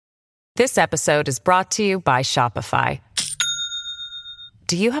This episode is brought to you by Shopify.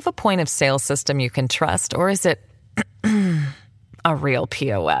 Do you have a point of sale system you can trust, or is it a real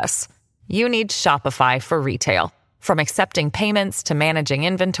POS? You need Shopify for retail. From accepting payments to managing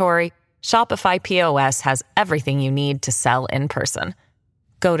inventory, Shopify POS has everything you need to sell in person.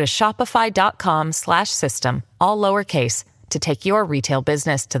 Go to shopify.com/system, all lowercase, to take your retail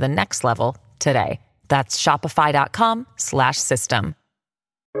business to the next level today. That's shopify.com/system.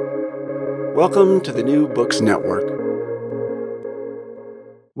 Welcome to the New Books Network.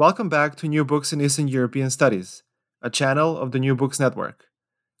 Welcome back to New Books in Eastern European Studies, a channel of the New Books Network.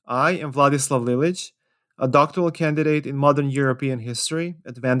 I am Vladislav Lilic, a doctoral candidate in modern European history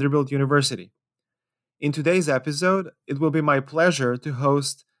at Vanderbilt University. In today's episode, it will be my pleasure to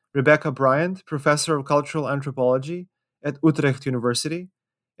host Rebecca Bryant, Professor of Cultural Anthropology at Utrecht University,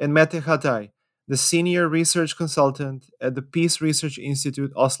 and Mette Hatay, the Senior Research Consultant at the Peace Research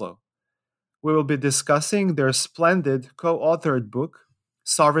Institute, Oslo. We will be discussing their splendid co-authored book,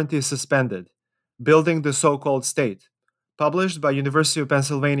 Sovereignty Suspended: Building the So-Called State, published by University of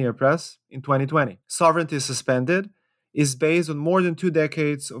Pennsylvania Press in 2020. Sovereignty Suspended is based on more than 2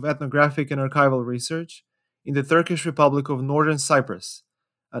 decades of ethnographic and archival research in the Turkish Republic of Northern Cyprus,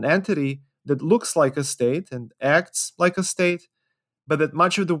 an entity that looks like a state and acts like a state, but that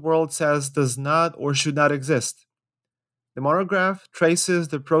much of the world says does not or should not exist. The monograph traces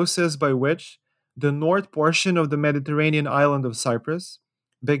the process by which the north portion of the Mediterranean island of Cyprus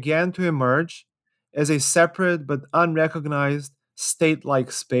began to emerge as a separate but unrecognized state-like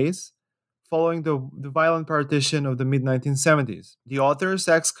space following the violent partition of the mid-1970s. The authors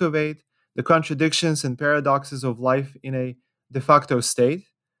excavate the contradictions and paradoxes of life in a de facto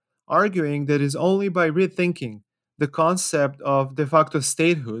state, arguing that it is only by rethinking the concept of de facto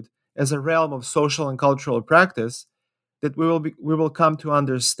statehood as a realm of social and cultural practice that we will come to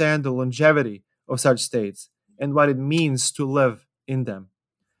understand the longevity of such states and what it means to live in them.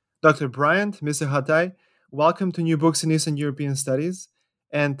 Dr. Bryant, Mr. Hatay, welcome to New Books in Eastern European Studies,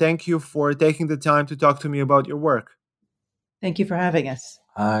 and thank you for taking the time to talk to me about your work. Thank you for having us.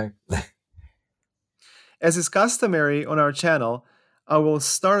 Hi. As is customary on our channel, I will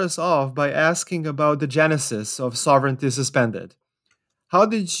start us off by asking about the genesis of Sovereignty Suspended. How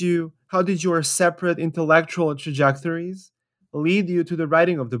did your separate intellectual trajectories lead you to the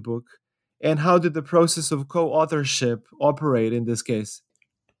writing of the book, and how did the process of co-authorship operate in this case?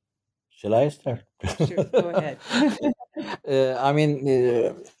 Shall I start? Sure, go ahead.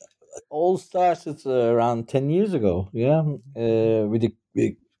 All started around 10 years ago, with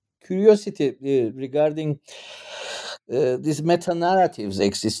a curiosity regarding these meta-narratives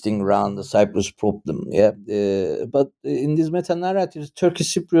existing around the Cyprus problem, but in these meta-narratives,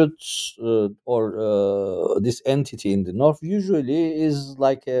 Turkish Cypriots or this entity in the north usually is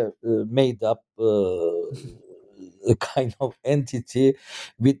like a made-up a kind of entity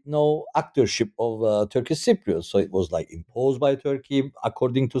with no actorship of Turkish Cypriots. So it was like imposed by Turkey,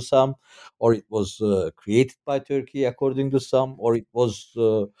 according to some, or it was created by Turkey, according to some, or it was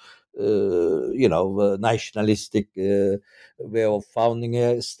nationalistic way of founding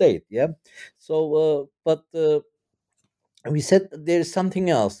a state. But we said there's something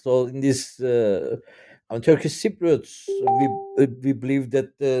else. So in this, Turkish Cypriots, we believe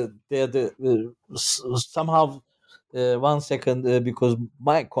that they're somehow. 1 second, because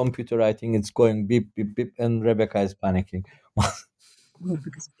my computer, I think it's going beep beep beep, and Rebecca is panicking.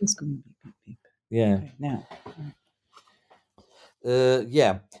 Because it's going beep beep beep. Yeah. Okay, now.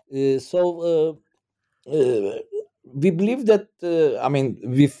 We believe that.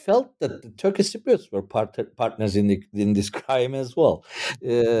 We felt that the Turkish Cypriots were partners in this crime as well.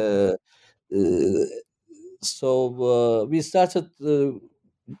 We started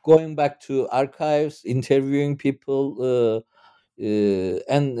going back to archives, interviewing people,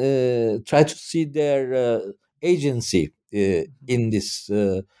 and try to see their agency in this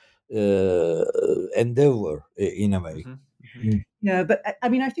endeavor, in a way. Mm-hmm. Yeah, but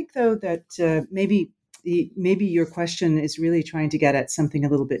I think though that maybe your question is really trying to get at something a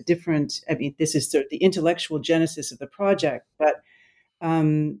little bit different. I mean, this is sort of the intellectual genesis of the project, but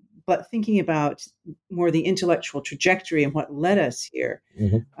thinking about more the intellectual trajectory and what led us here.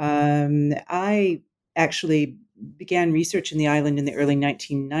 Mm-hmm. I actually began research in the island in the early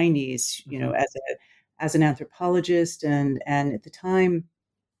 1990s, as an anthropologist, and at the time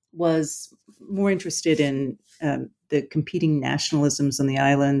was more interested in the competing nationalisms on the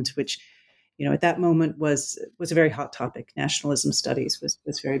island, which, at that moment was a very hot topic. Nationalism studies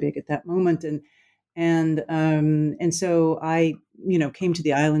was very big at that moment, and so I, came to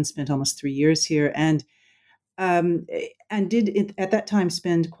the island, spent almost 3 years here, and and did at that time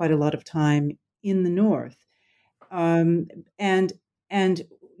spend quite a lot of time in the north. Um, and and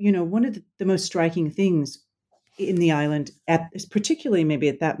one of the most striking things in the island, particularly maybe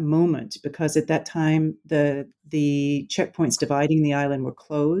at that moment, because at that time the checkpoints dividing the island were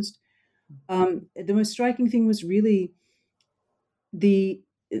closed. The most striking thing was really the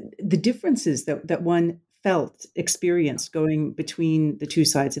the differences that one felt experienced going between the two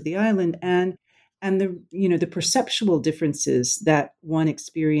sides of the island, and the perceptual differences that one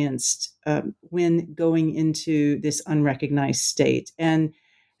experienced when going into this unrecognized state, and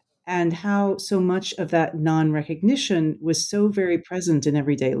how so much of that non-recognition was so very present in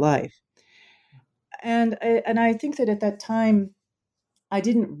everyday life. And I think that at that time I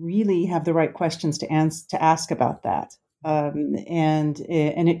didn't really have the right questions to ask about that. And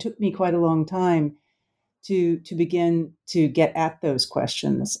it took me quite a long time to begin to get at those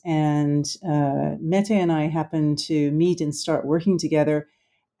questions. And Mete and I happened to meet and start working together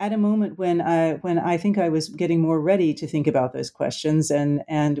at a moment when I think I was getting more ready to think about those questions. And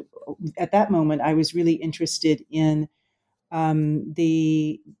at that moment, I was really interested in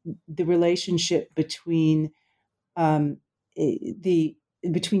the relationship um, the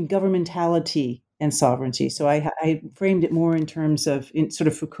between governmentality and sovereignty. So I framed it more in terms of, in sort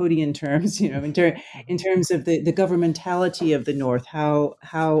of Foucauldian terms, in terms of the governmentality of the North, how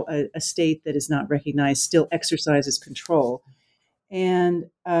a state that is not recognized still exercises control. And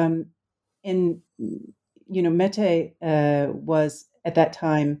Mete was at that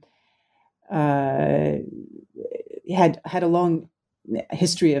time uh, had a long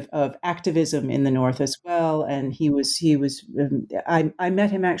history of activism in the North as well, and he was I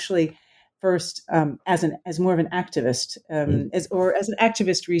met him actually first as more of an activist, as an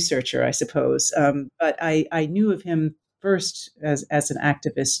activist researcher, I suppose. But I knew of him first as an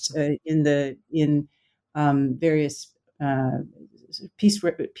activist in various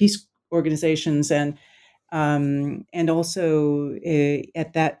peace organizations, and also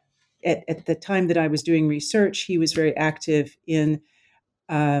at the time that I was doing research, he was very active in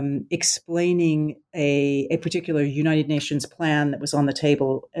explaining a particular United Nations plan that was on the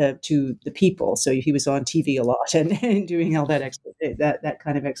table to the people. So he was on TV a lot and doing all that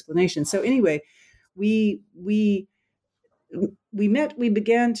kind of explanation. So anyway, we we we met. We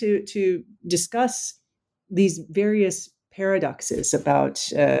began to discuss these various paradoxes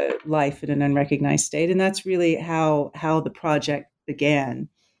about life in an unrecognized state, and that's really how the project began.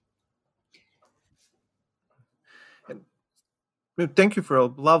 Well, thank you for a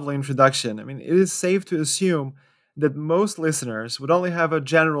lovely introduction. I mean, it is safe to assume that most listeners would only have a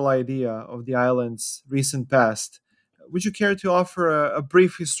general idea of the island's recent past. Would you care to offer a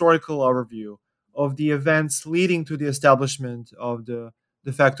brief historical overview of the events leading to the establishment of the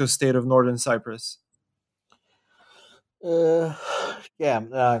de facto state of Northern Cyprus? Uh,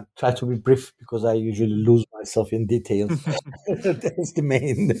 yeah, try to be brief because I usually lose myself in details. That's the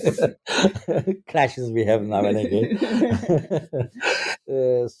main clashes we have now and again.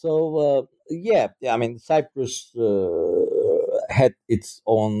 Yeah, I mean, Cyprus had its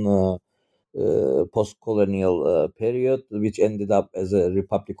own post-colonial period, which ended up as a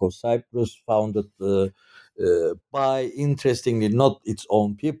Republic of Cyprus, founded by, interestingly, not its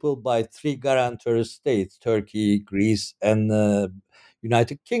own people, by three guarantor states: Turkey, Greece, and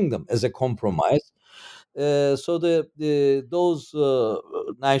United Kingdom, as a compromise. So those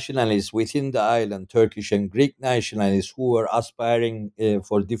nationalists within the island, Turkish and Greek nationalists, who were aspiring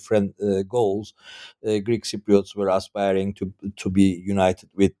for different goals. Greek Cypriots were aspiring to be united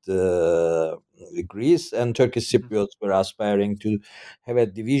with Greece, and Turkish Cypriots were aspiring to have a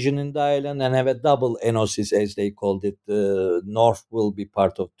division in the island and have a double enosis, as they called it. North will be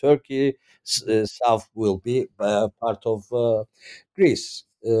part of Turkey, south will be part of Greece.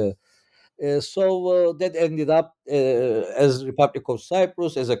 That ended up as Republic of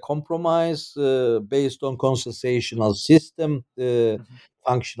Cyprus as a compromise based on consociational system,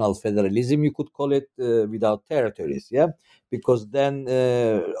 functional federalism, you could call it, without territories. Yeah, because then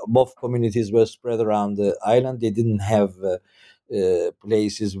both communities were spread around the island. They didn't have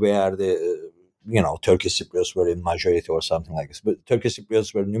places where the Turkish Cypriots were in majority or something like this. But Turkish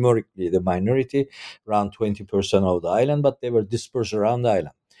Cypriots were numerically the minority, around 20% of the island, but they were dispersed around the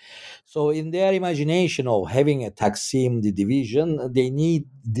island. So, in their imagination of having a Taksim, the division, they need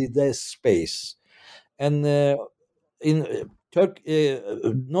the space. And in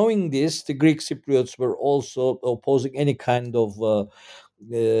knowing this, the Greek Cypriots were also opposing any kind of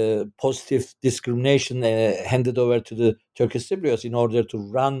positive discrimination handed over to the Turkish Cypriots in order to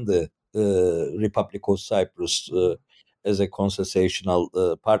run the Republic of Cyprus as a consociational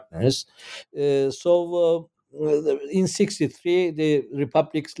partners. So in 63, the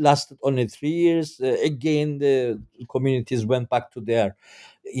republics lasted only 3 years. Again, the communities went back to their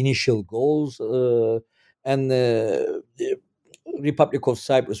initial goals, and the Republic of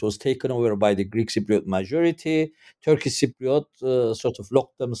Cyprus was taken over by the Greek Cypriot majority. Turkish Cypriot sort of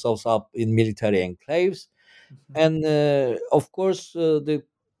locked themselves up in military enclaves, and of course, the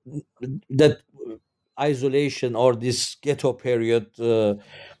that isolation or this ghetto period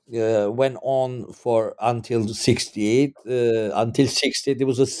went on for until 68. Until 60, there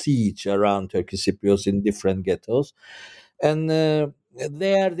was a siege around Turkish Cypriots in different ghettos, and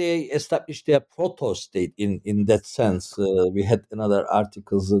there they established their proto state. In that sense, we had another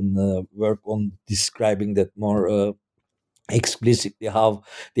articles and work on describing that more explicitly, how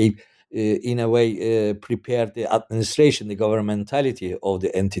they in a way prepared the administration, the governmentality of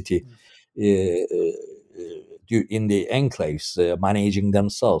the entity in the enclaves, managing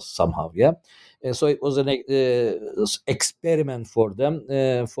themselves somehow. Yeah. So it was an experiment for them,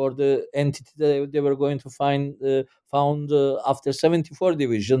 for the entity that they were going to found after 74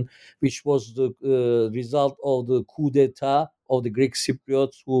 division, which was the result of the coup d'etat of the Greek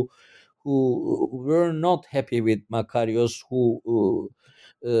Cypriots, who were not happy with Makarios, who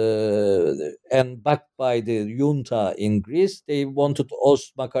and backed by the junta in Greece, they wanted to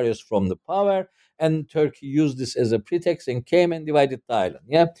oust Makarios from the power, and Turkey used this as a pretext and came and divided the island.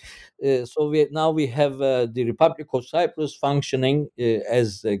 Yeah, so we have the Republic of Cyprus functioning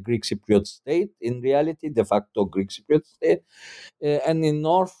as a Greek Cypriot state, in reality, de facto Greek Cypriot state, and in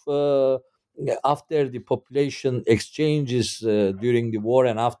north. After the population exchanges during the war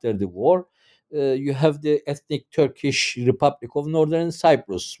and after the war, you have the ethnic Turkish Republic of Northern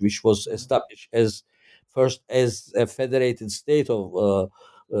Cyprus, which was established as first as a federated state of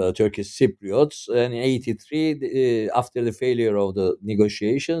Turkish Cypriots. And in 83, after the failure of the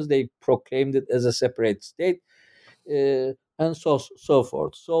negotiations, they proclaimed it as a separate state. And so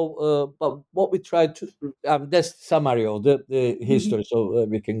forth. So, but what we try to that's the summary of the history. So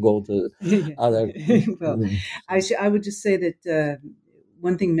we can go to other. Well, I would just say that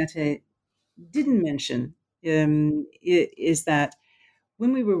one thing Mete didn't mention is that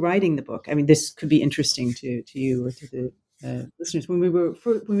when we were writing the book, I mean, this could be interesting to you or to the listeners. When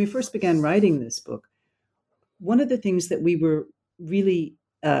we first began writing this book, one of the things that we were really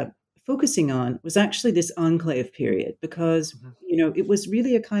focusing on was actually this enclave period, because it was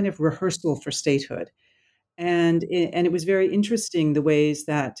really a kind of rehearsal for statehood, and it was very interesting the ways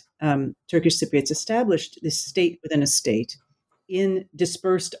that Turkish Cypriots established this state within a state in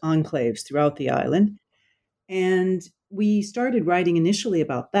dispersed enclaves throughout the island. And we started writing initially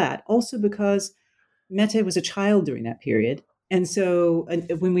about that, also because Mete was a child during that period. And so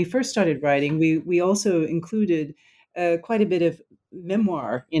when we first started writing, we also included quite a bit of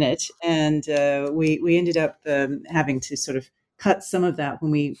memoir in it. And we ended up having to sort of cut some of that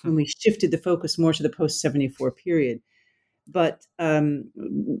when we shifted the focus more to the post-74 period. But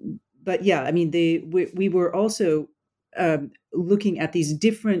yeah, I mean, we were also looking at these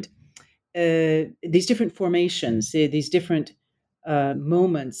different formations, these different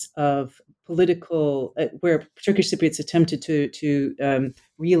moments of political, where Turkish Cypriots attempted to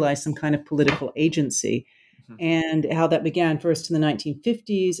realize some kind of political agency, and how that began first in the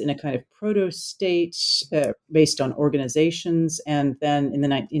 1950s in a kind of proto-state based on organizations, and then in the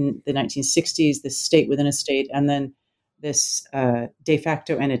 1960s, this state within a state, and then this de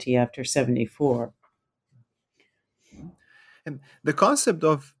facto entity after 74. And the concept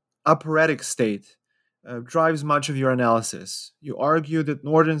of operatic state drives much of your analysis. You argue that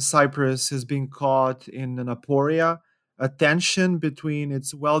Northern Cyprus has been caught in an aporia, a tension between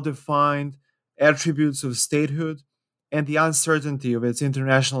its well-defined attributes of statehood and the uncertainty of its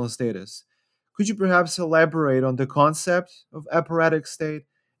international status. Could you perhaps elaborate on the concept of operatic state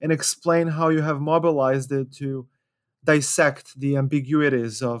and explain how you have mobilized it to dissect the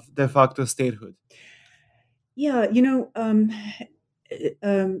ambiguities of de facto statehood? Yeah,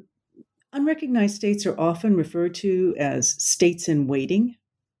 unrecognized states are often referred to as states in waiting,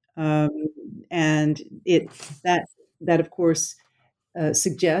 and that of course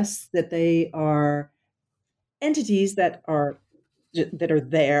suggests that they are entities that are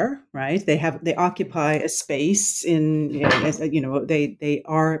there, right? They occupy a space in, they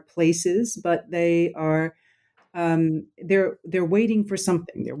are places, but they are they're waiting for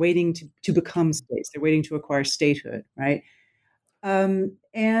something. They're waiting to become states. They're waiting to acquire statehood, right? And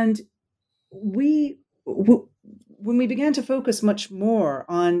when we began to focus much more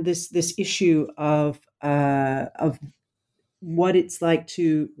on this issue of what it's like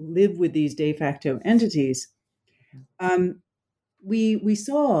to live with these de facto entities, we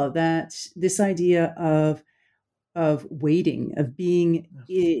saw that this idea of of waiting, of being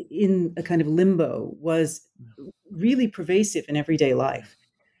in a kind of limbo, was really pervasive in everyday life.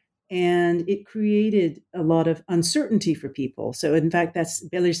 And it created a lot of uncertainty for people. So, in fact, that's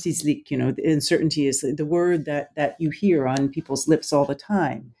belirsizlik, the uncertainty is the word that you hear on people's lips all the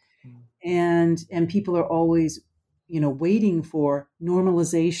time. And people are always, waiting for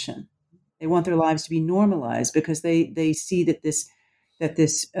normalization. They want their lives to be normalized because they see that this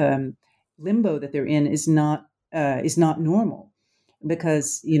limbo that they're in is not normal,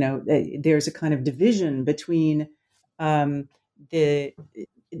 because there's a kind of division between um, the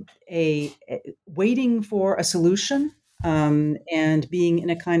waiting for a solution, and being in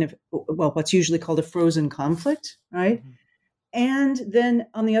a kind of, well, what's usually called a frozen conflict, right? And then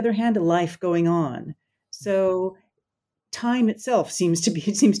on the other hand, a life going on. So time itself seems to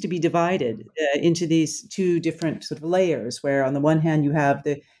be divided into these two different sort of layers, where on the one hand you have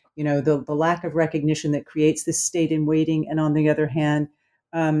the lack of recognition that creates this state in waiting, and on the other hand,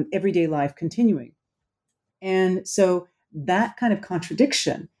 everyday life continuing. And so that kind of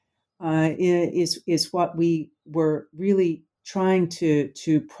contradiction is what we were really trying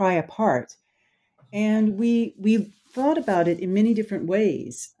to pry apart. And we thought about it in many different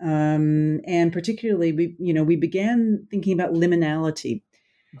ways, and particularly we began thinking about liminality,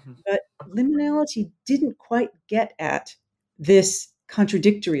 but liminality didn't quite get at this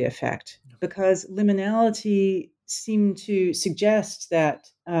contradictory effect, because liminality seemed to suggest that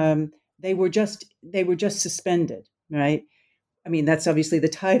they were just suspended, right? I mean, that's obviously the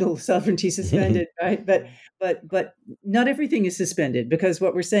title, sovereignty suspended, right? But not everything is suspended, because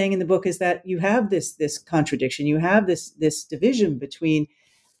what we're saying in the book is that you have this contradiction, you have this division between,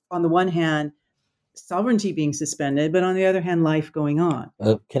 on the one hand, sovereignty being suspended, but on the other hand, life going on.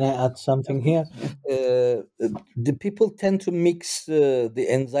 Can I add something here? The people tend to mix the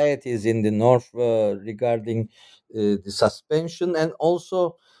anxieties in the north regarding the suspension, and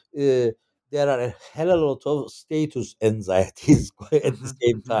also there are a hell of a lot of status anxieties at the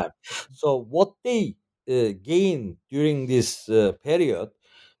same time. So what they gain during this period,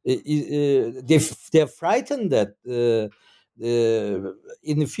 they're frightened that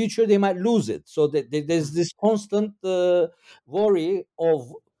in the future they might lose it. So there's this constant worry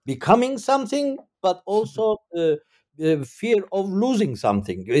of becoming something, but also the fear of losing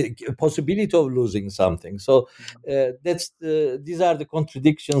something, possibility of losing something. So these are the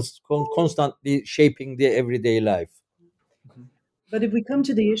contradictions constantly shaping the everyday life. But if we come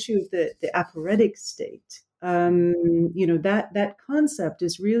to the issue of the aporetic state, that concept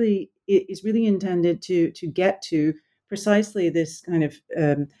is really intended to get to precisely this kind of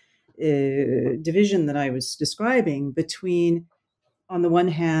division that I was describing between, on the one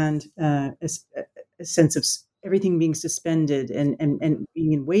hand, a sense of everything being suspended and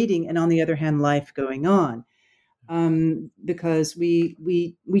being in waiting, and on the other hand, life going on. Because we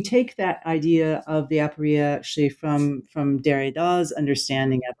take that idea of the aporia actually from Derrida's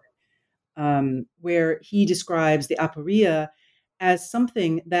understanding of it, where he describes the aporia as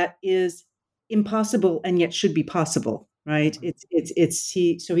something that is impossible and yet should be possible, right?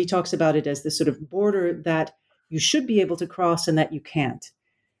 He talks about it as the sort of border that you should be able to cross and that you can't.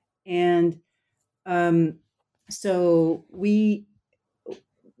 And so we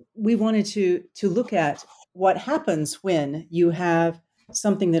wanted to look at what happens when you have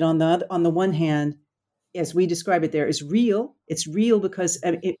something that on the one hand, as we describe it there, is real. It's real because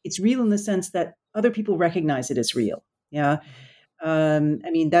it's real in the sense that other people recognize it as real. Yeah. I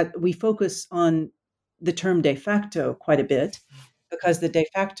mean, that we focus on the term de facto quite a bit, because the de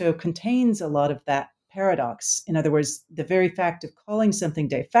facto contains a lot of that paradox. In other words, the very fact of calling something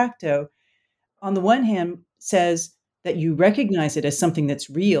de facto, on the one hand, says that you recognize it as something that's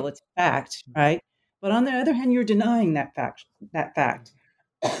real, it's a fact, right? But on the other hand, you're denying that fact.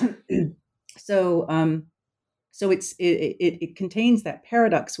 So, it contains that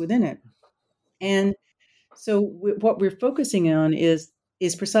paradox within it, and so what we're focusing on is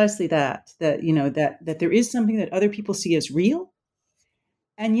precisely that that there is something that other people see as real,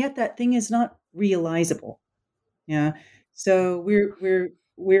 and yet that thing is not realizable. Yeah. So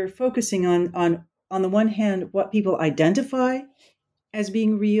we're focusing on the one hand what people identify as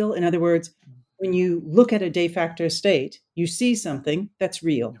being real. In other words, when you look at a de facto state, you see something that's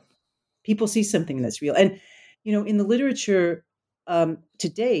real. People see something that's real, and in the literature to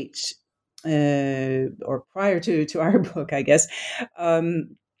date, or prior to our book, I guess,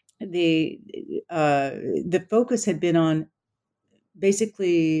 the focus had been on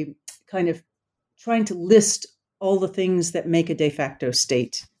basically kind of trying to list all the things that make a de facto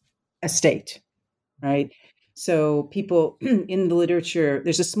state a state, right? So people in the literature,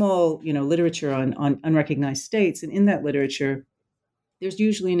 there's a small, literature on unrecognized states, and in that literature, there's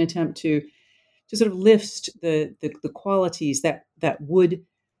usually an attempt to sort of lift the qualities that would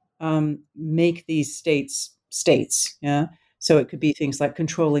make these states states. Yeah. So it could be things like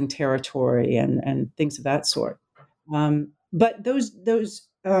controlling territory and things of that sort. But those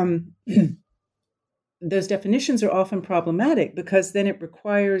definitions are often problematic because then it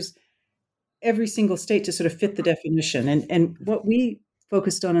requires every single state to sort of fit the definition. And what we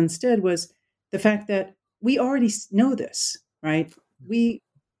focused on instead was the fact that we already know this, right? We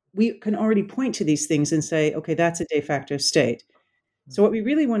we can already point to these things and say, okay, that's a de facto state. So what we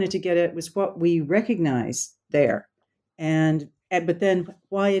really wanted to get at was what we recognize there, and but then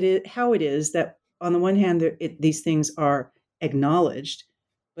why it is, how it is that on the one hand these things are acknowledged,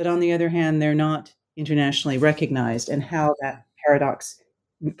 but on the other hand they're not internationally recognized, and how that paradox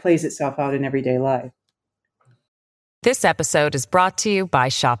plays itself out in everyday life. This episode is brought to you by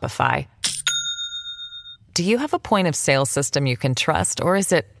Shopify. Do you have a point of sale system you can trust, or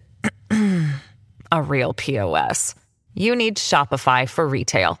is it a real POS? You need Shopify for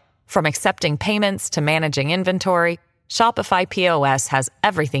retail. From accepting payments to managing inventory, Shopify POS has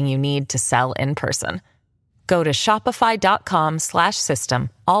everything you need to sell in person. Go to shopify.com/system,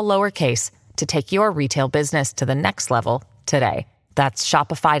 all lowercase, to take your retail business to the next level today. That's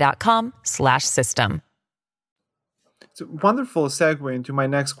shopify.com/system. It's a wonderful segue into my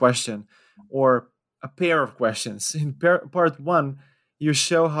next question, or a pair of questions. In part one, you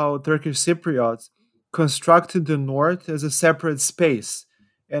show how Turkish Cypriots constructed the North as a separate space,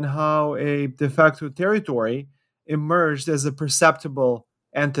 and how a de facto territory emerged as a perceptible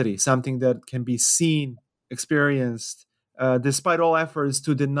entity, something that can be seen, experienced, despite all efforts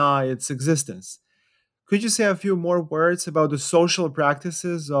to deny its existence. Could you say a few more words about the social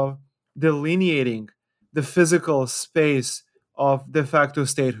practices of delineating the physical space of de facto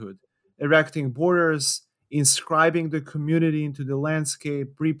statehood, erecting borders, inscribing the community into the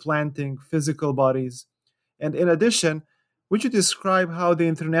landscape, replanting physical bodies? And in addition, would you describe how the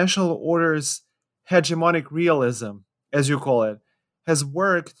international order's hegemonic realism, as you call it, has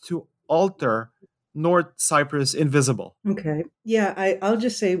worked to alter North Cyprus invisible? Okay. Yeah, I'll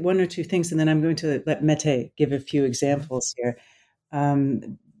just say one or two things, and then I'm going to let Mete give a few examples here.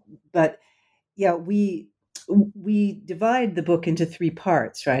 But yeah, we divide the book into three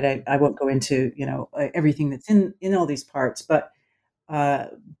parts, right? I won't go into everything that's in all these parts, but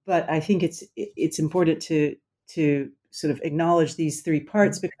I think it's important to sort of acknowledge these three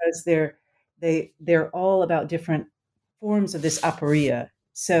parts, because they're all about different forms of this aporia.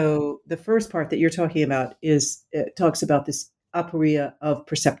 So the first part that you're talking about talks about this aporia of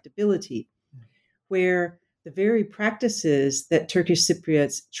perceptibility, where the very practices that Turkish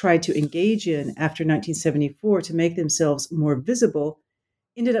Cypriots tried to engage in after 1974 to make themselves more visible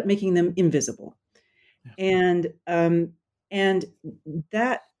ended up making them invisible. And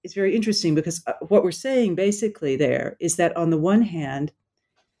that is very interesting, because what we're saying basically there is that on the one hand,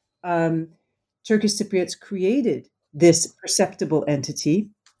 Turkish Cypriots created this perceptible entity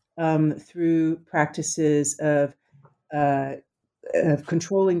through practices of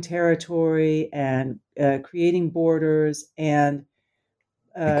controlling territory and creating borders and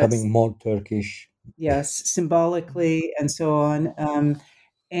Becoming more Turkish. yes, symbolically and so on.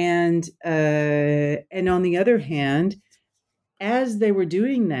 And on the other hand, as they were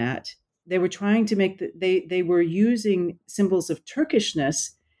doing that, they were trying to make they were using symbols of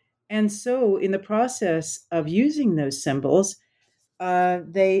Turkishness, and so in the process of using those symbols,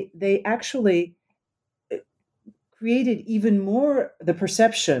 they actually created even more the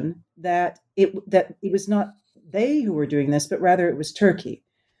perception that it was not they who were doing this, but rather it was Turkey.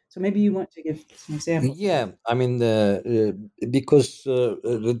 So maybe you want to give some examples. Yeah, I mean, because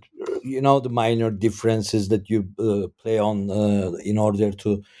the minor differences that you play on in order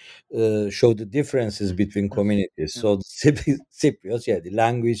to show the differences between communities. So the Cypriots, yeah, the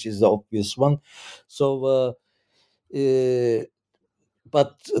language is the obvious one. So,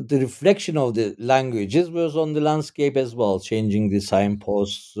 but the reflection of the languages was on the landscape as well, changing the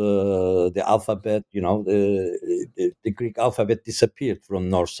signposts, the alphabet. The Greek alphabet disappeared from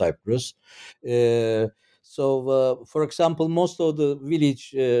North Cyprus. So, for example, most of the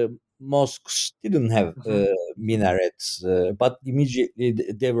village mosques didn't have minarets, but immediately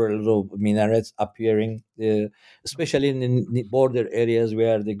there were a lot of minarets appearing, especially in the border areas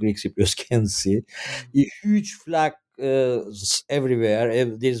where the Greek Cypriots can see a huge flag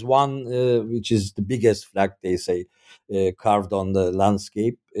everywhere. There's one which is the biggest flag, they say, carved on the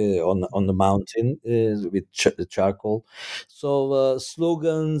landscape on the mountain with charcoal. So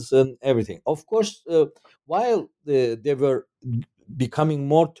slogans and everything. Of course, while they were becoming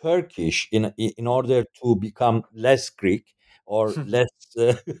more Turkish in order to become less Greek or less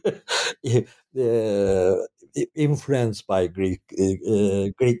uh, influenced by Greek.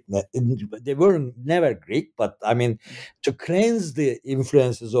 They were never Greek, but I mean, to cleanse the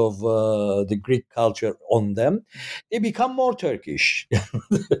influences of the Greek culture on them, they become more Turkish.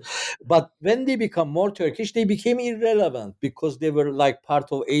 But when they become more Turkish, they became irrelevant because they were like part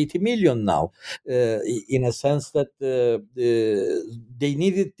of 80 million now, in a sense that they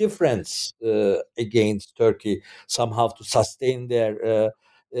needed difference against Turkey somehow to sustain their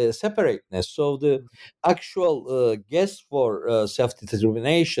separateness. So the actual guess for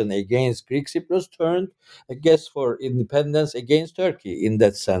self-determination against Greek Cyprus turned a guess for independence against Turkey in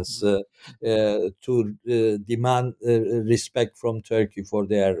that sense, to demand respect from Turkey for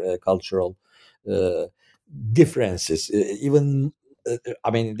their cultural uh, differences. Even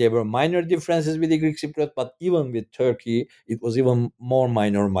I mean, there were minor differences with the Greek Cypriot, but even with Turkey, it was even more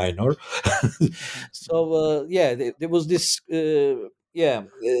minor. So yeah, there was this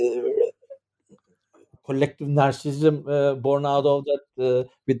collective narcissism born out of that,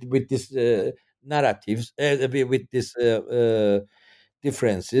 with this narratives, with this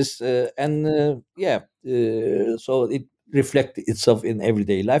differences, and so it reflects itself in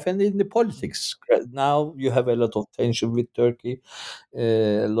everyday life and in the politics. Now you have a lot of tension with Turkey,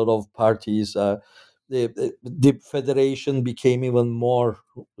 a lot of parties. The federation became even more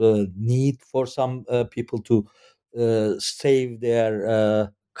need for some people to save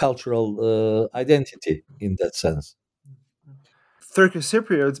their cultural identity in that sense. Turkish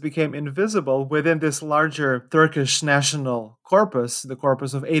Cypriots became invisible within this larger Turkish national corpus, the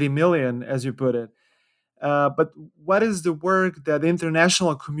corpus of 80 million, as you put it. But what is the work that the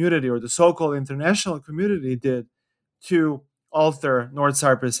international community or the so called international community did to alter North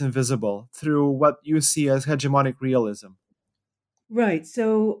Cyprus invisible through what you see as hegemonic realism? Right.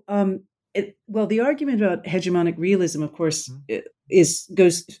 So, well, the argument about hegemonic realism, of course,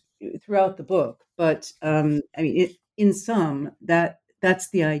 goes throughout the book. But I mean, in sum, that's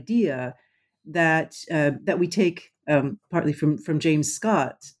the idea that we take partly from James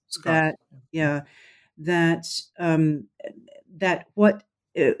Scott. Scott. That yeah, that that what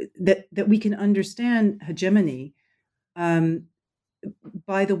that we can understand hegemony um,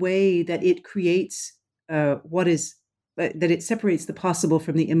 by the way that it creates what is that it separates the possible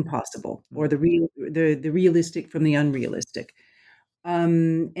from the impossible, or the realistic from the unrealistic.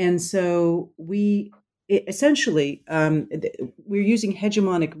 And so essentially we're using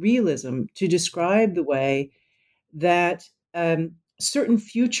hegemonic realism to describe the way that certain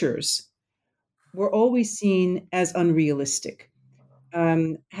futures were always seen as unrealistic.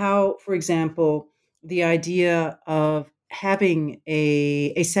 How, for example, the idea of having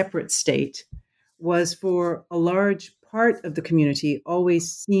a separate state was for a large part of the community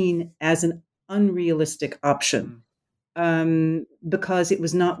always seen as an unrealistic option, because it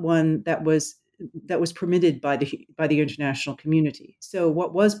was not one that was permitted by the international community. So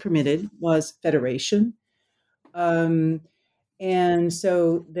what was permitted was federation, um, and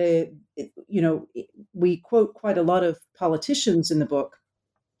so we quote quite a lot of politicians in the book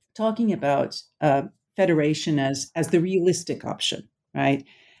talking about federation as the realistic option, right?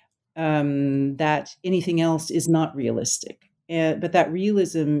 That anything else is not realistic. But that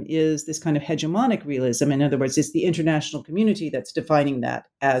realism is this kind of hegemonic realism. In other words, it's the international community that's defining that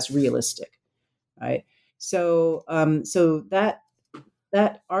as realistic, right? So that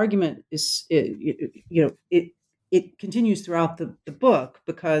argument it continues throughout the book,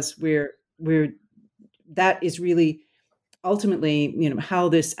 because we're that is really ultimately how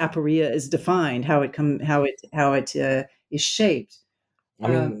this aporia is defined, how it is shaped. I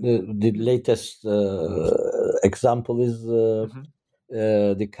mean, the latest example is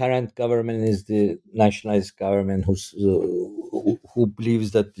the current government is the nationalist government who believes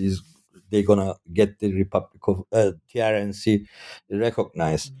that they're gonna get the Republic of TRNC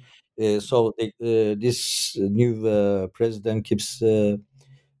recognized. So this new president keeps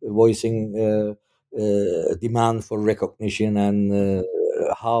voicing demand for recognition and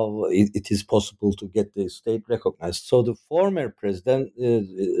how it is possible to get the state recognized. So the former president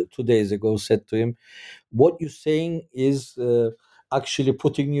 2 days ago said to him, "What you're saying is actually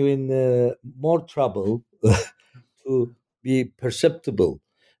putting you in more trouble to be perceptible,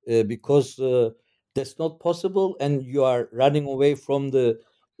 because that's not possible, and you are running away from the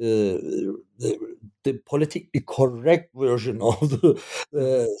the politically correct version of the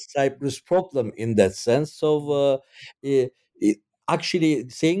Cyprus problem in that sense. So actually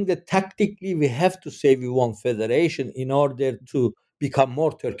saying that tactically we have to say we want federation in order to become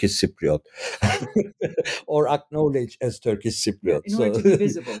more Turkish Cypriot or acknowledged as Turkish Cypriot. In order to be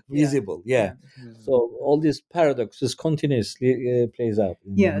visible. Visible, yeah. So all these paradoxes continuously plays out.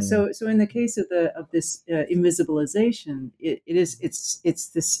 Yeah. So in the case of this invisibilization,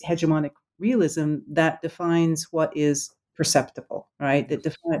 it's this hegemonic realism that defines what is perceptible, right?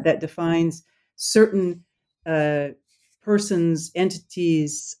 That defines certain persons,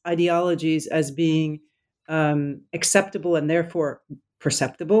 entities, ideologies as being acceptable and therefore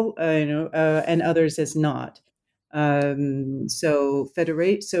perceptible, and others as not. So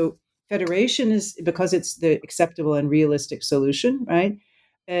federation is because it's the acceptable and realistic solution, right?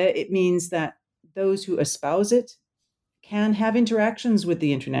 It means that those who espouse it can have interactions with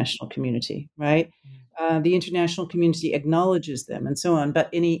the international community, right? The international community acknowledges them, and so on. But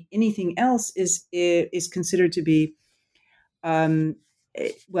anything else is considered to be,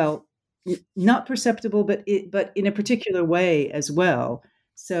 not perceptible, but in a particular way as well.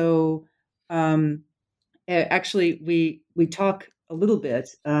 So actually, we talk a little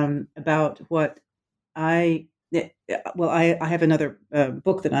bit about what I have another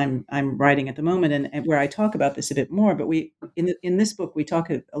book that I'm writing at the moment, and where I talk about this a bit more. But in this book we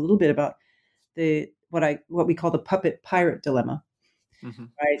talk a little bit about what we call the puppet pirate dilemma,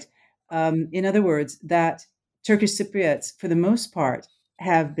 right? In other words, that Turkish Cypriots, for the most part,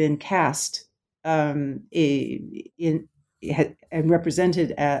 have been cast and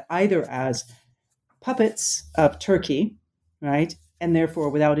represented either as puppets of Turkey, right, and therefore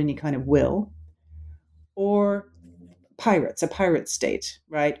without any kind of will, or a pirate state,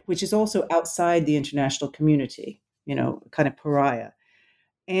 right, which is also outside the international community, kind of pariah.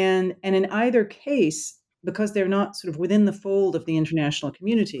 And in either case, because they're not sort of within the fold of the international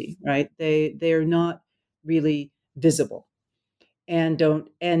community, right, they are not really visible. And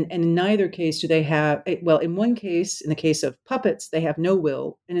in neither case do they have, in one case, in the case of puppets, they have no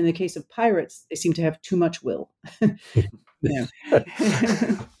will. And in the case of pirates, they seem to have too much will. I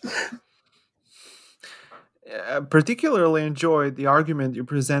particularly enjoyed the argument you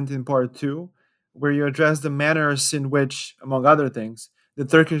present in part 2, where you address the manners in which, among other things, the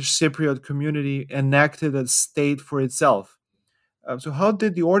Turkish Cypriot community enacted a state for itself. So how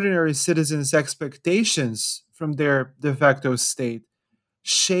did the ordinary citizens' expectations from their de facto state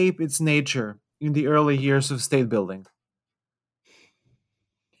shape its nature in the early years of state building?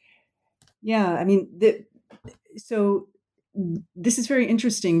 Yeah, I mean, so this is very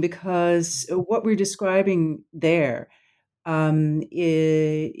interesting because what we're describing there, this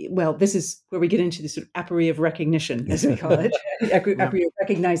is where we get into the sort of aporia of recognition, as we call it, aporia of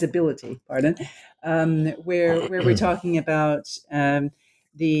recognizability, pardon, where we're talking about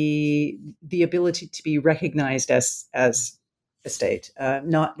the ability to be recognized as a state,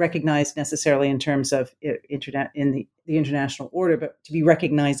 not recognized necessarily in terms of the international order, but to be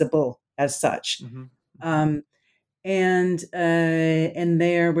recognizable as such. And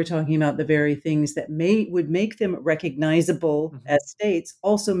there we're talking about the very things that would make them recognizable as states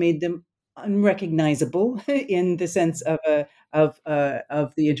also made them unrecognizable in the sense of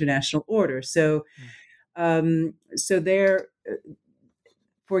the international order. So there,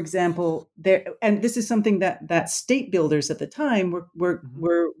 for example, and this is something that state builders at the time were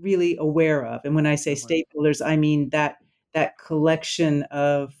really aware of. And when I say state builders, I mean that collection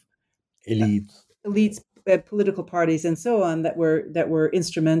of elites, political parties, and so on that were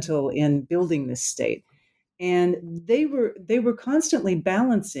instrumental in building this state, and they were constantly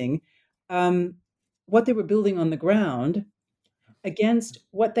balancing what they were building on the ground against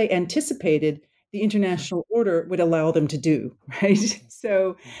what they anticipated the international order would allow them to do, right?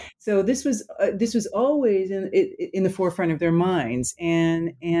 So this was always in the forefront of their minds,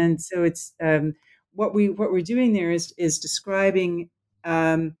 and so it's what we're doing there is describing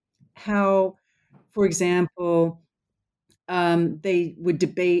how, for example, they would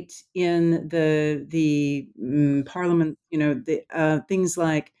debate in the parliament, things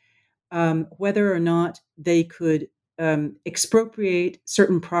like whether or not they could expropriate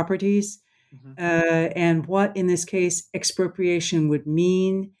certain properties, and what, in this case, expropriation would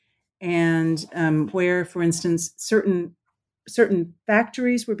mean, and where, for instance, certain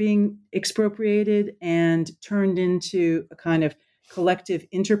factories were being expropriated and turned into a kind of collective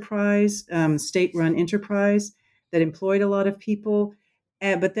enterprise, state-run enterprise that employed a lot of people.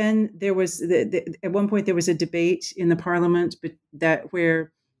 But then there was at one point there was a debate in the parliament,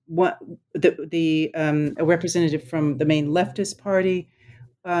 where a representative from the main leftist party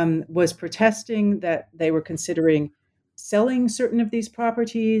was protesting that they were considering selling certain of these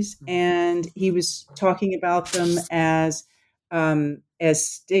properties, and he was talking about them as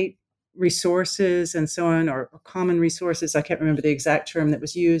state resources and so on, or common resources. I can't remember the exact term that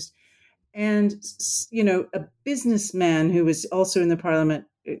was used. And a businessman who was also in the parliament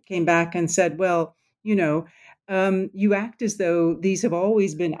came back and said, "Well, you act as though these have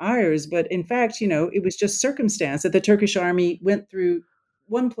always been ours, but in fact, it was just circumstance that the Turkish army went through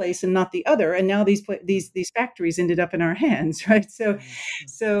one place and not the other, and now these factories ended up in our hands, right?"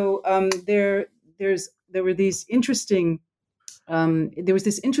 There were these interesting there was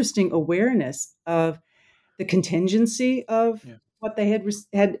this interesting awareness of the contingency of Yeah. what they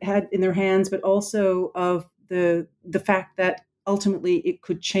had in their hands, but also of the fact that ultimately it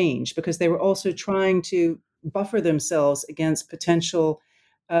could change, because they were also trying to buffer themselves against potential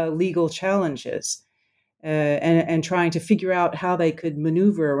legal challenges, and trying to figure out how they could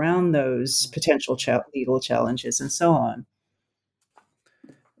maneuver around those potential legal challenges and so on.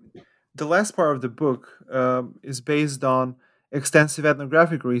 The last part of the book is based on extensive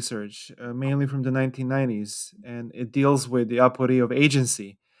ethnographic research, mainly from the 1990s, and it deals with the apori of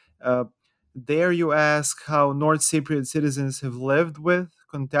agency. Uh, there, you ask how North Cypriot citizens have lived with,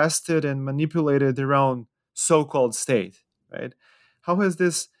 contested, and manipulated their own so called state, right? How has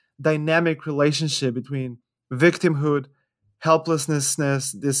this dynamic relationship between victimhood, helplessness,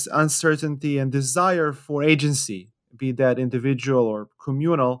 this uncertainty, and desire for agency, be that individual or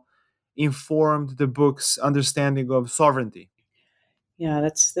communal, informed the book's understanding of sovereignty? Yeah,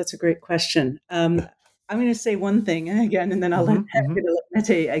 that's a great question. I'm going to say one thing again, and then I'll Hmm. Hmm. let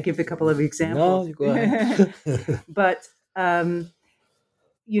Mete give a couple of No, examples. you go ahead. But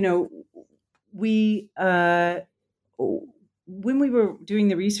you know, we when we were doing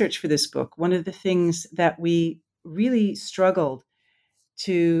the research for this book, one of the things that we really struggled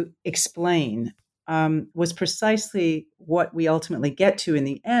to explain was precisely what we ultimately get to in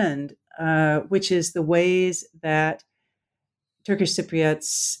the end, which is the ways that Turkish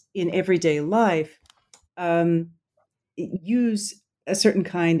Cypriots in everyday life um, use a certain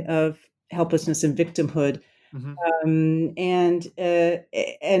kind of helplessness and victimhood, Hmm. and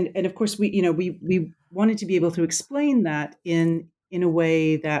of course we wanted to be able to explain that in a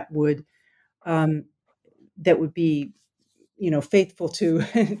way um, that would be faithful to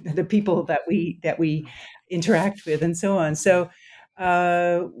the people that we interact with and so on.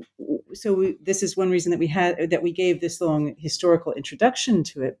 Uh, this is one reason that we gave this long historical introduction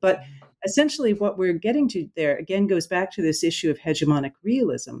to it. But essentially, what we're getting to there again goes back to this issue of hegemonic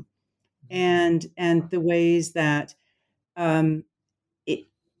realism, and the ways that um, it,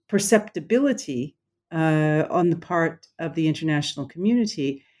 perceptibility on the part of the international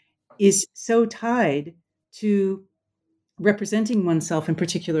community is so tied to representing oneself in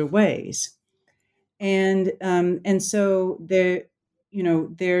particular ways, and so there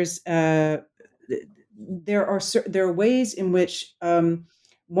are ways in which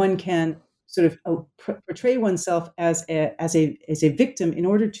one can sort of portray oneself as a victim in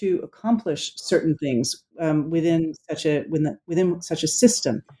order to accomplish certain things within such a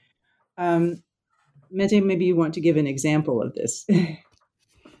system. Um, Mete, maybe you want to give an example of this.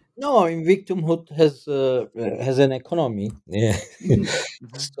 No, I mean, victimhood has an economy. Yeah. Mhm.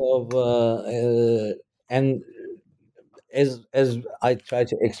 Hmm. so and as I tried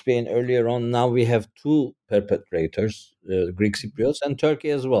to explain earlier on, now we have two perpetrators, Greek Cypriots and Turkey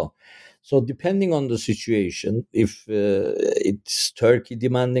as well. So depending on the situation, if it's Turkey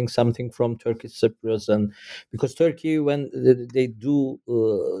demanding something from Turkish Cypriots, and because Turkey, when they do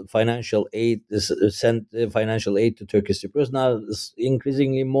financial aid, send financial aid to Turkish Cypriots, now it's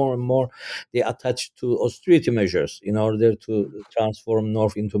increasingly more and more they attach to austerity measures in order to transform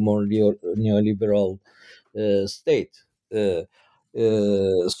North into more neoliberal state. Uh,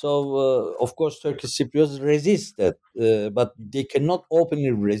 of course, Turkish Cypriots resist that, but they cannot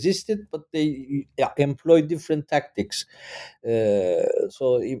openly resist it. But they employ different tactics.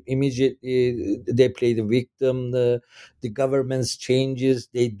 Immediately they play the victim. The government's changes.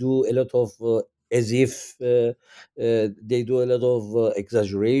 They do a lot of as if they do a lot of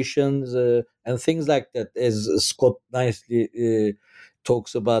exaggerations and things like that. As Scott nicely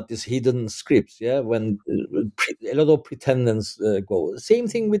talks about these hidden scripts, yeah, when a lot of pretenders go. Same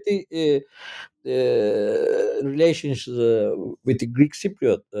thing with the relations with the Greek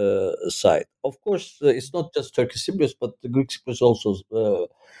Cypriot side. Of course, it's not just Turkish Cypriots, but the Greek Cypriots also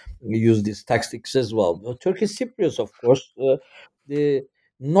use these tactics as well. Turkish Cypriots, of course, the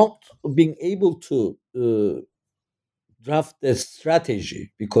not being able to draft a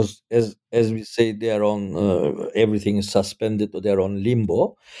strategy, because as we say, they are on everything is suspended, or they're on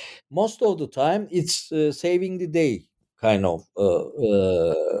limbo. Most of the time it's saving the day kind of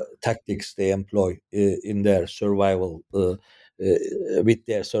tactics they employ in their survival, with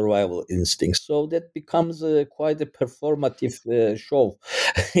their survival instincts. So that becomes quite a performative show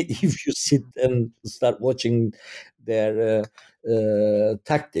if you sit and start watching their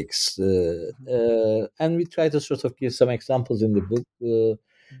tactics. And we try to sort of give some examples in the book.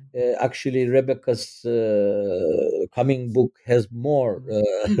 Actually, Rebecca's coming book has more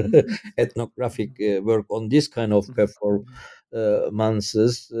ethnographic work on this kind of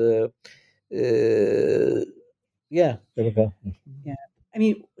performances. Yeah, Rebecca. Yeah. I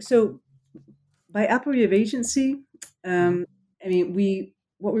mean, so by operity of agency, I mean,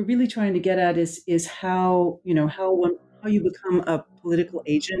 what we're really trying to get at is how, how you become a political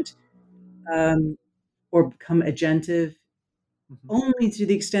agent, or become agentive, only to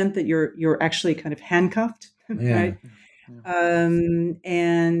the extent that you're actually kind of handcuffed, Yeah. right?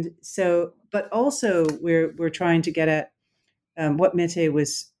 And so, but also we're trying to get at what Mete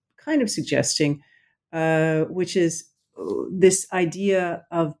was kind of suggesting, which is this idea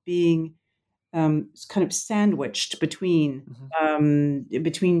of being kind of sandwiched between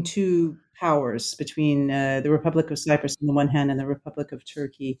two powers, between the Republic of Cyprus on the one hand and the Republic of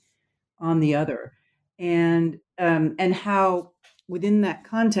Turkey on the other, and how within that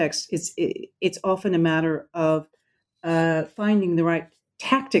context it's often a matter of finding the right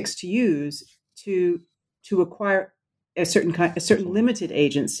tactics to use to acquire a certain limited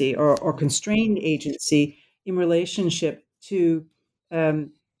agency or constrained agency in relationship to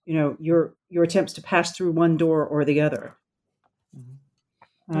your attempts to pass through one door or the other.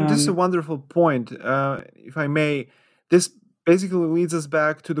 This is a wonderful point. If I may, this basically leads us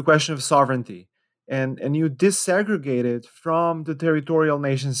back to the question of sovereignty, and you disaggregate it from the territorial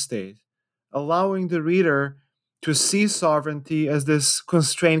nation state, allowing the reader to see sovereignty as this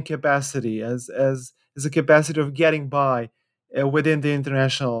constrained capacity, as a capacity of getting by within the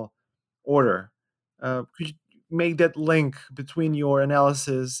international order. Could you make that link between your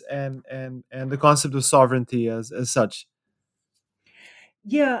analysis and the concept of sovereignty as such?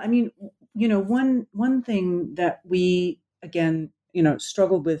 Yeah, I mean, one thing that we again,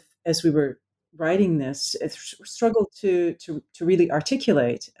 struggled with as we were writing this, struggled to really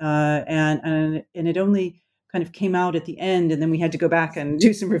articulate, and it only kind of came out at the end, and then we had to go back and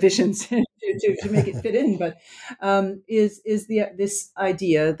do some revisions to make it fit in. But is this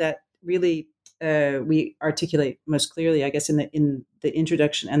idea that really we articulate most clearly, I guess, in the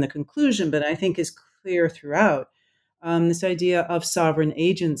introduction and the conclusion, but I think is clear throughout, this idea of sovereign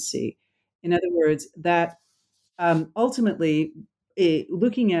agency. In other words, that ultimately,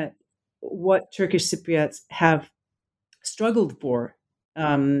 looking at what Turkish Cypriots have struggled for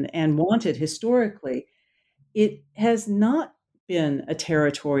and wanted historically, it has not been a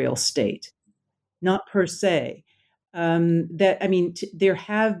territorial state, not per se. There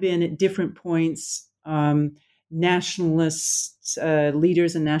have been at different points nationalist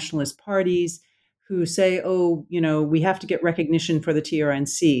leaders and nationalist parties who say, "Oh, we have to get recognition for the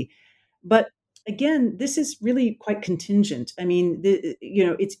TRNC," but again, this is really quite contingent. I mean,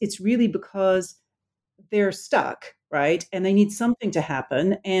 it's really because they're stuck, right? And they need something to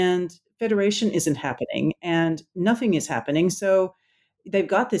happen, and federation isn't happening, and nothing is happening. So they've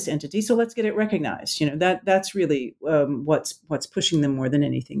got this entity, so let's get it recognized. That's really what's pushing them more than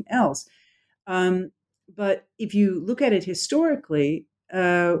anything else. But if you look at it historically,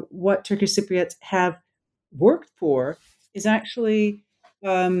 what Turkish Cypriots have worked for is actually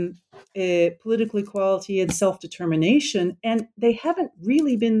political equality and self-determination, and they haven't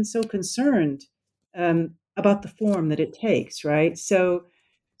really been so concerned about the form that it takes, right? So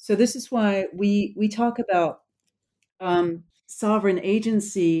this is why we talk about sovereign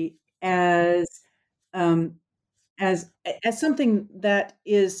agency um, as as something that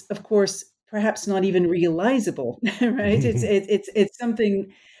is, of course, perhaps not even realizable, right? It's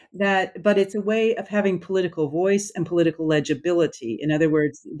something that, but it's a way of having political voice and political legibility. In other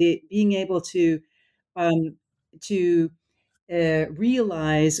words, being able um, to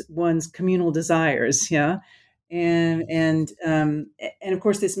realize one's communal desires, yeah, and of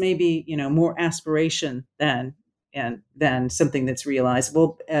course, this may be more aspiration than something that's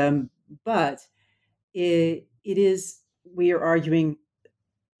realizable, but it is, we are arguing,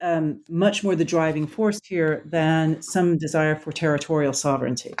 much more the driving force here than some desire for territorial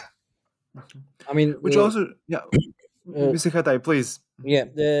sovereignty. I mean, Which also, yeah, Mr. Khatay, please. yeah,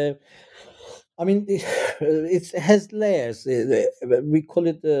 I mean, it has layers. We call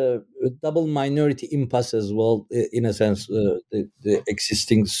it the double minority impasse as well, in a sense. The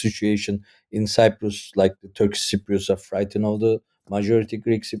existing situation in Cyprus, like the Turkish Cypriots are frightened of the majority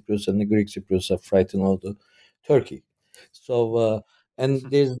Greek Cypriots, and the Greek Cypriots are frightened of the Turkey. So, and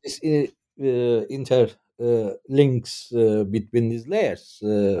there's this inter links between these layers.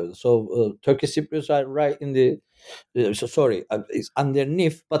 Turkish Cypriots are right in the sorry, it's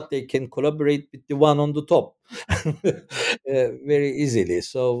underneath, but they can collaborate with the one on the top very easily.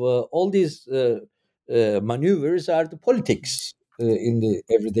 So all these maneuvers are the politics in the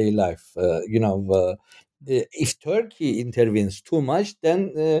everyday life. If Turkey intervenes too much,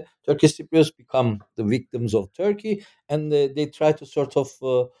 then Turkish Cypriots become the victims of Turkey, and they try to sort of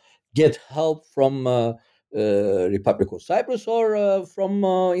get help from Republic of Cyprus or from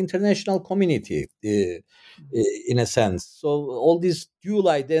international community. In a sense. So all these dual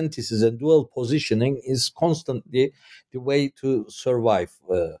identities and dual positioning is constantly the way to survive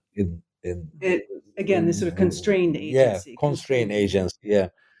Again, this sort of constrained agency. constrained agency. Yeah,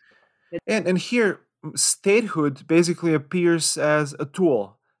 And here, statehood basically appears as a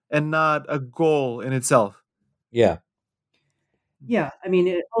tool and not a goal in itself. yeah. Yeah, I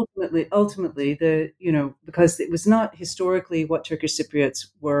mean, ultimately, because it was not historically what Turkish Cypriots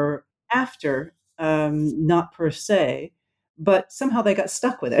were after, not per se, but somehow they got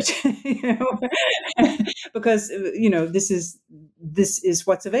stuck with it, because this is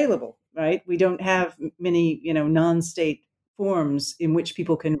what's available, right? We don't have many, non-state forms in which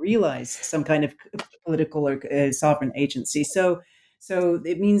people can realize some kind of political or sovereign agency. So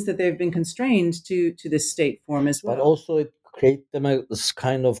it means that they've been constrained to this state form as well. But also it creates them a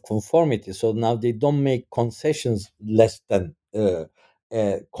kind of conformity. So now they don't make concessions less than a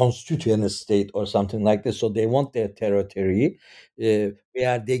constituent state or something like this. So they want their territory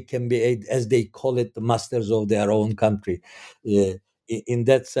where they can be, as they call it, the masters of their own country. In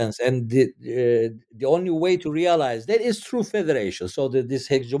that sense, and the only way to realize that is through federation. So this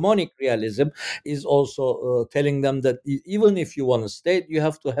hegemonic realism is also telling them that even if you want a state, you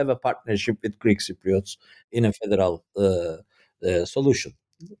have to have a partnership with Greek Cypriots in a federal solution.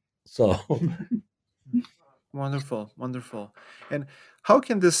 So Wonderful, wonderful. And how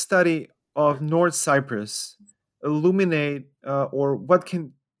can the study of North Cyprus illuminate, or what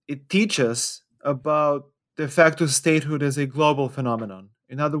can it teach us about de facto statehood as a global phenomenon?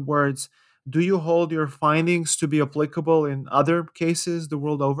 In other words, do you hold your findings to be applicable in other cases the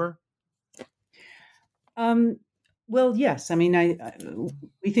world over? Um, well, yes. I mean,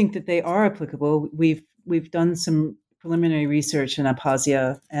 we think that they are applicable. We've done some preliminary research in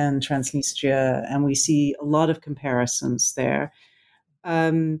Abkhazia and Transnistria, and we see a lot of comparisons there.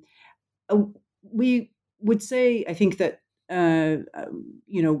 Um, we would say, I think that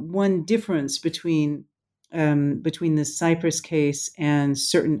one difference between the Cyprus case and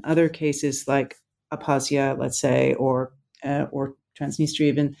certain other cases like Abkhazia, let's say, or Transnistria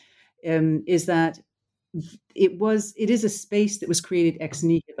even, is that it is a space that was created ex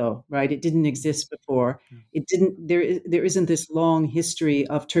nihilo, right? It didn't exist before. It didn't. There isn't this long history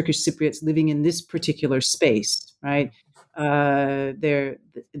of Turkish Cypriots living in this particular space, right? They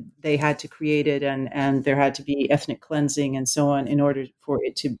had to create it, and there had to be ethnic cleansing and so on in order for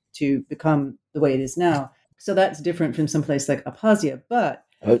it to become the way it is now. So that's different from someplace like Abkhazia, but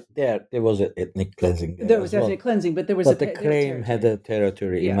there was an ethnic cleansing there was ethnic cleansing, but there was the claim had a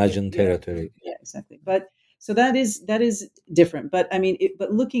territory, imagined territory. Yeah, exactly. But so that is different. But I mean,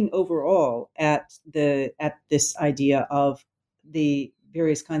 but looking overall at this idea of the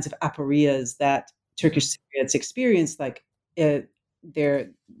various kinds of aporias that Turkish Cypriots experience, like their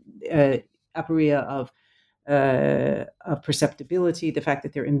aporia of perceptibility, the fact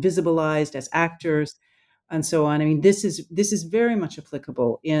that they're invisibilized as actors, and so on. I mean, this is very much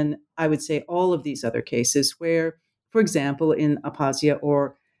applicable in, I would say, all of these other cases where, for example, in Abkhazia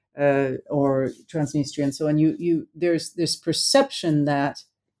or Transnistria and so on, there's this perception that,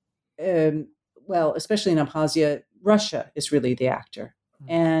 well, especially in Abkhazia, Russia is really the actor,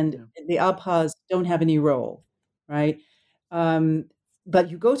 and the Abkhaz don't have any role, right? But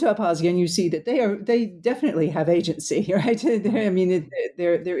you go to Abkhazia and you see that they definitely have agency, right? I mean,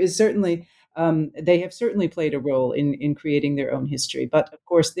 there is certainly. They have certainly played a role in creating their own history, but of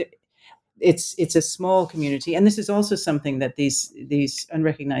course, it's a small community, and this is also something that these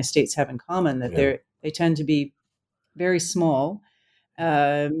unrecognized states have in common, that they tend to be very small,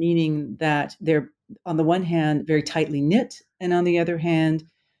 meaning that they're on the one hand very tightly knit, and on the other hand,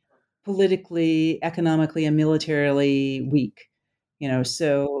 politically, economically, and militarily weak.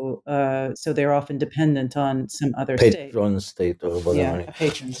 So they're often dependent on some other state. Patron state or Yeah, whatever. a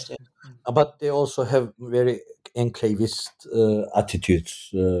patron state. But they also have very enclavist attitudes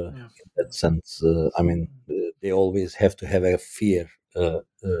Yeah. in that sense. I mean, they always have to have a fear,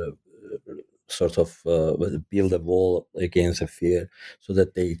 sort of build a wall against a fear, so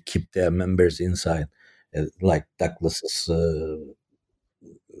that they keep their members inside, like Douglas's,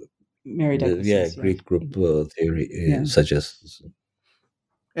 Mary Douglas's, Great group theory Yeah. suggests.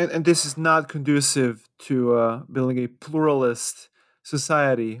 And this is not conducive to building a pluralist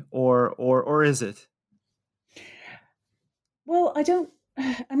society, or is it? Well,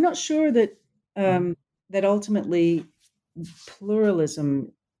 I'm not sure that that ultimately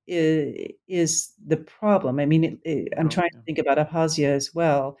pluralism is the problem. I mean, I'm trying to think about Abkhazia as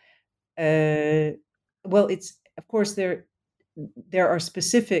well. Well, it's of course there are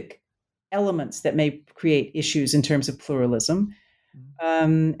specific elements that may create issues in terms of pluralism,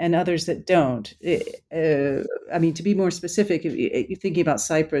 and others that don't. I mean, to be more specific, if you're thinking about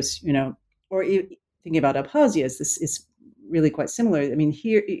Cyprus, or thinking about Abkhazia, this is really quite similar. I mean,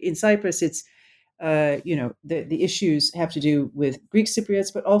 here in Cyprus, it's the issues have to do with Greek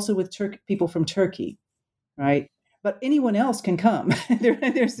Cypriots, but also with people from Turkey, right? But anyone else can come.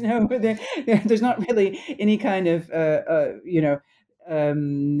 There's not really any kind of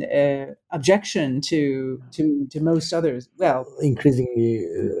objection to most others. Well, Increasingly,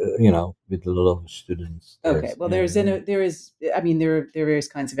 with a lot of students. okay. Well, there is. I mean, there are various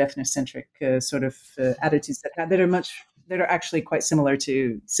kinds of ethnocentric sort of attitudes that are actually quite similar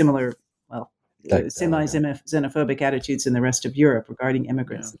to well, semi-xenophobic attitudes in the rest of Europe regarding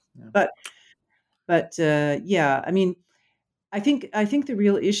immigrants. Yeah. But yeah, I mean, I think the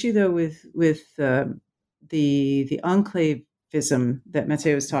real issue though with the enclavism that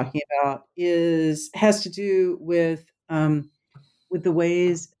Matteo was talking about has to do with the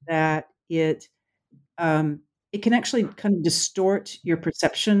ways that it can actually kind of distort your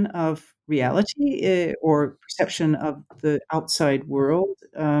perception of reality, or perception of the outside world,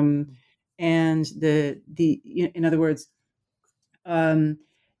 and in other words,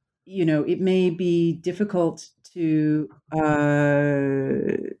 it may be difficult to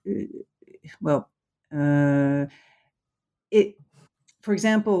it. For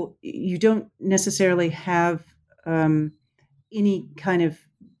example, you don't necessarily have any kind of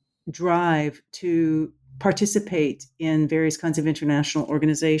drive to participate in various kinds of international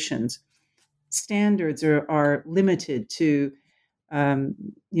organizations. Standards are limited to,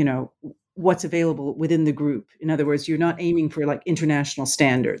 what's available within the group. In other words, you're not aiming for like international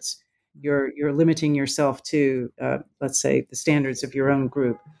standards. You're limiting yourself to, let's say, the standards of your own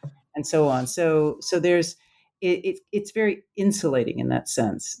group, and so on. So there's it's very insulating in that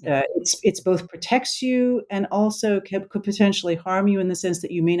sense. It's both protects you and also could potentially harm you in the sense that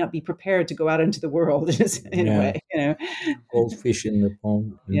you may not be prepared to go out into the world in a way. Goldfish in the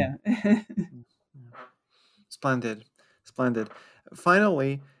pond. Yeah. Splendid.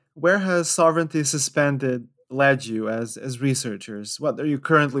 Finally, where has Sovereignty Suspended led you as researchers? What are you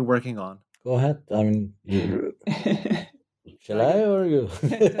currently working on? Go ahead. I mean, shall I or you?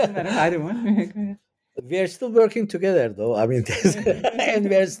 Doesn't matter, either one. Go ahead. We are still working together, though. I mean, and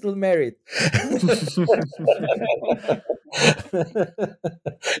we are still married.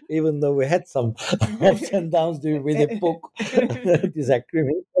 Even though we had some ups and downs with the book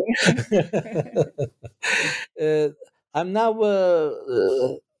disagreement. I'm now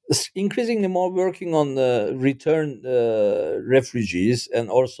increasingly more working on return refugees, and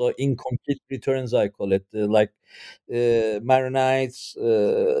also incomplete returns, I call it, like Maronites.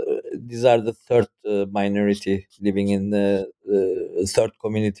 These are the third minority living in the third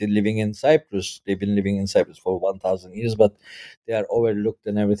community living in Cyprus. They've been living in Cyprus for 1,000 years, but they are overlooked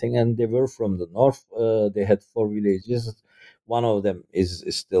and everything. And they were from the north. They had 4 villages. One of them is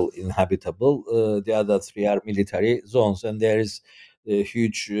still inhabitable. The other 3 are military zones, and there is a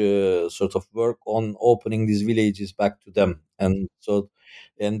huge sort of work on opening these villages back to them. And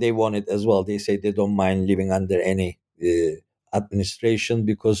they want it as well. They say they don't mind living under any administration,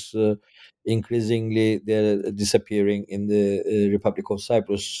 because increasingly they're disappearing in the Republic of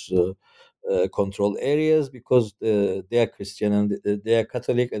Cyprus control areas, because they are Christian and they are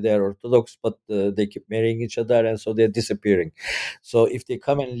Catholic and they are Orthodox, but they keep marrying each other, and so they're disappearing. So if they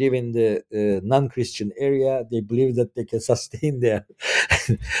come and live in the non-Christian area, they believe that they can sustain their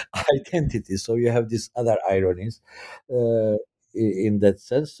identity. So you have these other ironies in that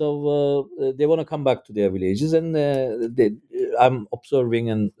sense. So they want to come back to their villages, and I'm observing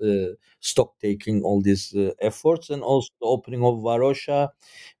and stock taking all these efforts, and also the opening of Varosha,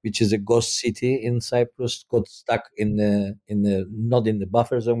 which is a ghost city in Cyprus, got stuck in the not in the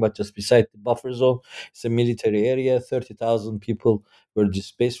buffer zone, but just beside the buffer zone. It's a military area. 30,000 people were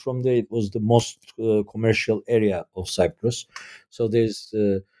displaced from there. It was the most commercial area of Cyprus. So there's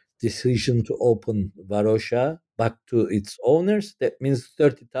decision to open Varosha back to its owners. That means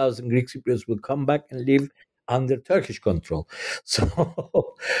 30,000 Greek Cypriots will come back and live under Turkish control. So,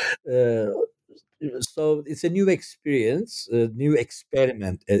 uh, so it's a new experience, a new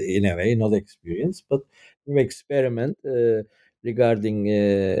experiment in a way, not experience, but new experiment regarding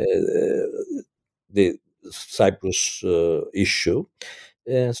the Cyprus issue.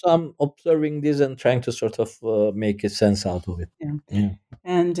 So I'm observing this and trying to sort of make a sense out of it. Yeah. Yeah.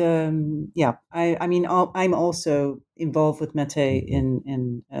 And I mean, I'm also involved with Mete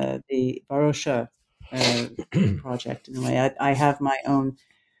in the Varosha project in a way. I have my own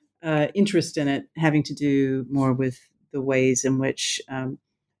interest in it, having to do more with the ways in which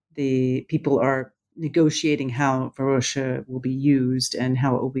the people are negotiating how Varosha will be used and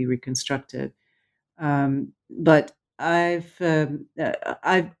how it will be reconstructed. But I've been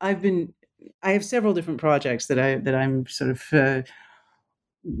I have several different projects that I'm sort of at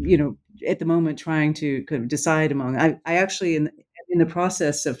the moment trying to kind of decide among. I actually in the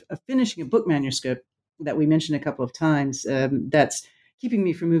process of finishing a book manuscript that we mentioned a couple of times. That's keeping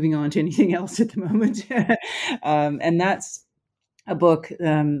me from moving on to anything else at the moment, and that's a book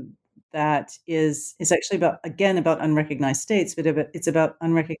that is actually about unrecognized states, but it's about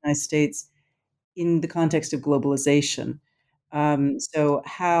unrecognized states in the context of globalization. So,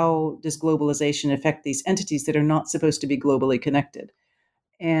 how does globalization affect these entities that are not supposed to be globally connected?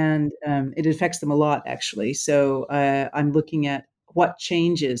 And it affects them a lot, actually. So, I'm looking at what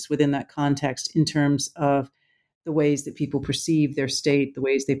changes within that context in terms of the ways that people perceive their state, the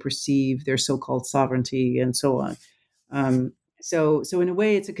ways they perceive their so-called sovereignty, and so on. So in a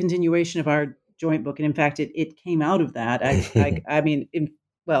way, it's a continuation of our joint book, and in fact, it came out of that. I mean,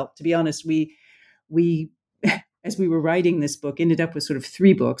 well, to be honest, we as we were writing this book, ended up with sort of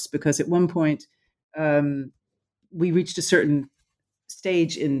three books because at one point we reached a certain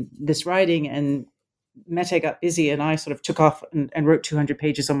stage in this writing, and Mete got busy, and I sort of took off and wrote 200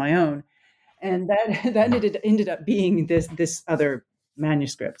 pages on my own, and that ended up being this other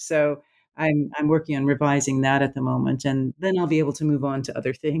manuscript. So I'm working on revising that at the moment, and then I'll be able to move on to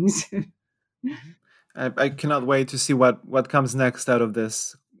other things. I cannot wait to see what comes next out of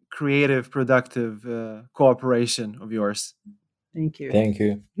this creative, productive cooperation of yours. Thank you. Thank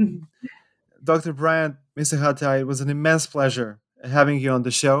you. Dr. Bryant Misahata, it was an immense pleasure having you on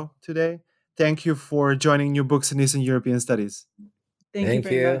the show today. Thank you for joining New Books in Eastern European Studies. Thank you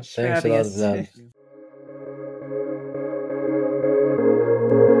very much for Thanks a having lot, us. Vlad.